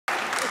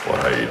Well,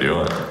 how you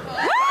doing?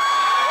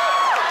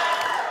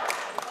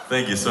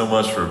 Thank you so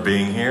much for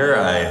being here.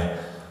 I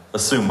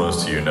assume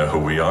most of you know who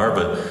we are,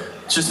 but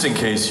just in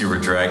case you were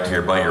dragged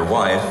here by your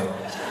wife,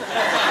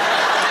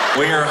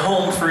 we are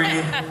Home Free,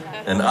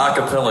 an a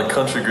cappella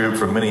country group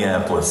from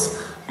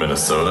Minneapolis,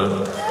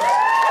 Minnesota.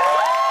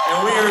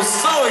 And we are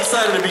so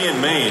excited to be in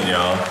Maine,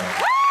 y'all.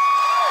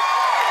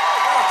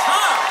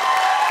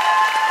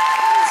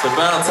 It's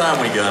about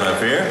time we got up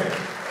here.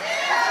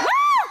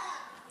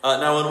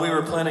 Now, when we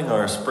were planning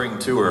our spring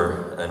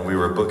tour and we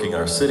were booking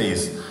our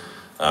cities,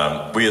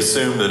 we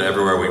assumed that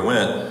everywhere we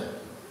went,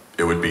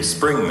 it would be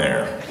spring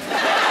there.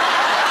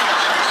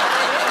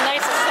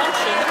 Nice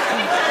assumption.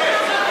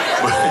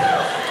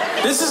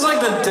 This is like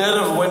the dead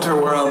of winter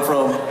where I'm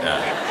from.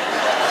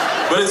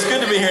 Yeah. But it's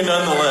good to be here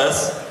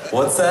nonetheless.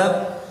 What's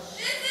that? This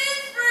is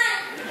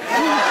spring!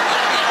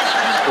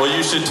 Well,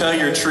 you should tell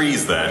your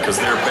trees that, because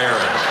they're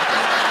barren.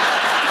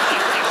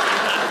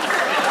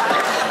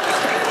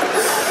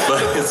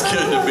 But it's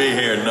good to be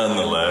here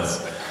nonetheless.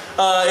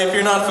 If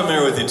you're not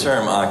familiar with the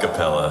term a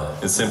cappella,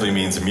 it simply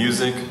means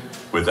music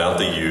without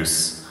the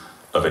use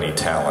of any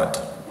talent.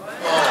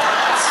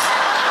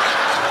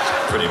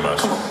 Pretty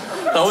much.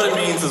 Now what it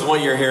means is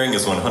what you're hearing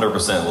is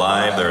 100%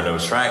 live, there are no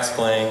tracks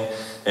playing,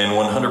 and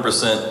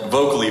 100%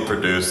 vocally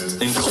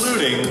produced,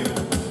 including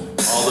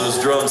all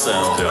those drum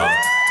sounds, y'all.